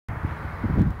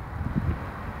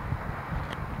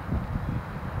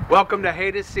Welcome to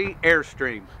Haydocy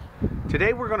Airstream.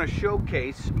 Today we're going to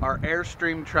showcase our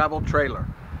Airstream travel trailer.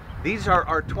 These are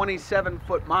our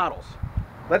 27-foot models.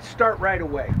 Let's start right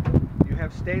away. You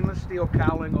have stainless steel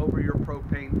cowling over your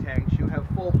propane tanks. You have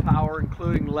full power,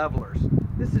 including levelers.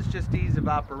 This is just ease of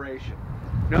operation.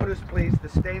 Notice please the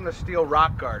stainless steel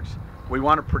rock guards. We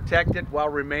want to protect it while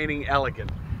remaining elegant.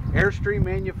 Airstream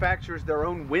manufactures their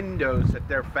own windows at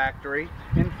their factory.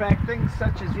 In fact, things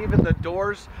such as even the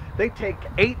doors, they take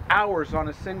 8 hours on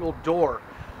a single door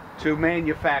to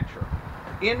manufacture.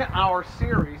 In our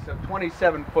series of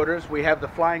 27-footers, we have the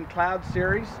Flying Cloud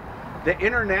series, the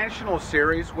International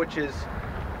series, which is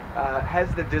has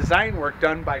the design work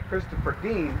done by Christopher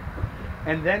Dean,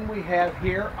 and then we have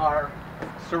here our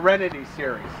Serenity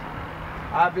series.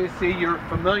 Obviously, you're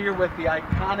familiar with the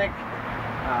iconic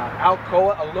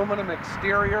Alcoa aluminum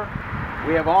exterior.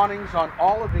 We have awnings on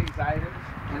all of these items,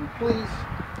 and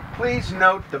please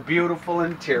note the beautiful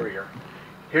interior.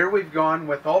 Here we've gone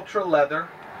with ultra leather.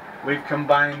 We've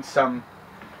combined some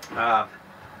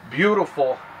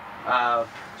beautiful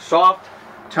soft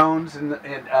tones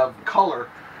of color.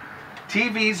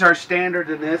 TVs are standard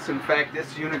in this. In fact,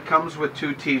 this unit comes with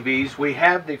 2 TVs. We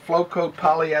have the flow coat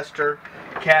polyester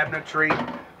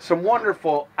cabinetry. Some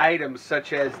wonderful items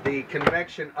such as the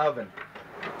convection oven.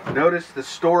 Notice the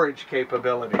storage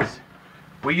capabilities.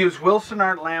 We use Wilson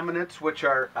Art laminates, which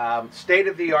are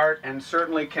state-of-the-art and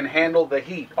certainly can handle the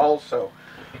heat also.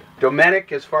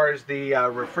 Dometic as far as the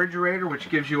refrigerator, which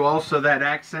gives you also that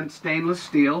accent stainless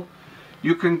steel.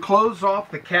 You can close off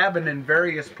the cabin in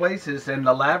various places, and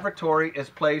the lavatory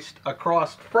is placed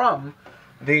across from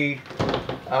the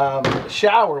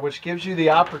shower, which gives you the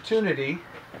opportunity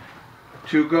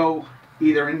to go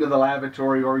either into the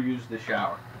lavatory or use the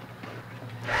shower.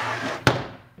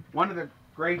 One of the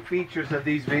great features of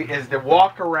these is the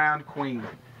walk-around queen.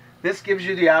 This gives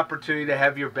you the opportunity to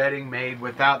have your bedding made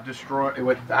without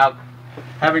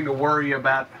having to worry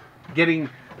about getting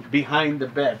behind the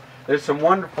bed. There's some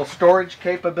wonderful storage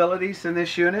capabilities in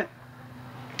this unit,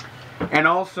 and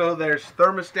also there's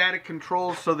thermostatic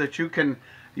controls so that you can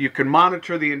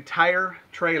monitor the entire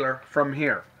trailer from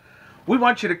here. We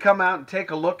want you to come out and take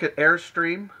a look at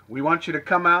Airstream. We want you to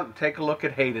come out and take a look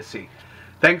at Haydocy.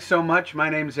 Thanks so much. My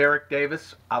name's Eric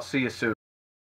Davis. I'll see you soon.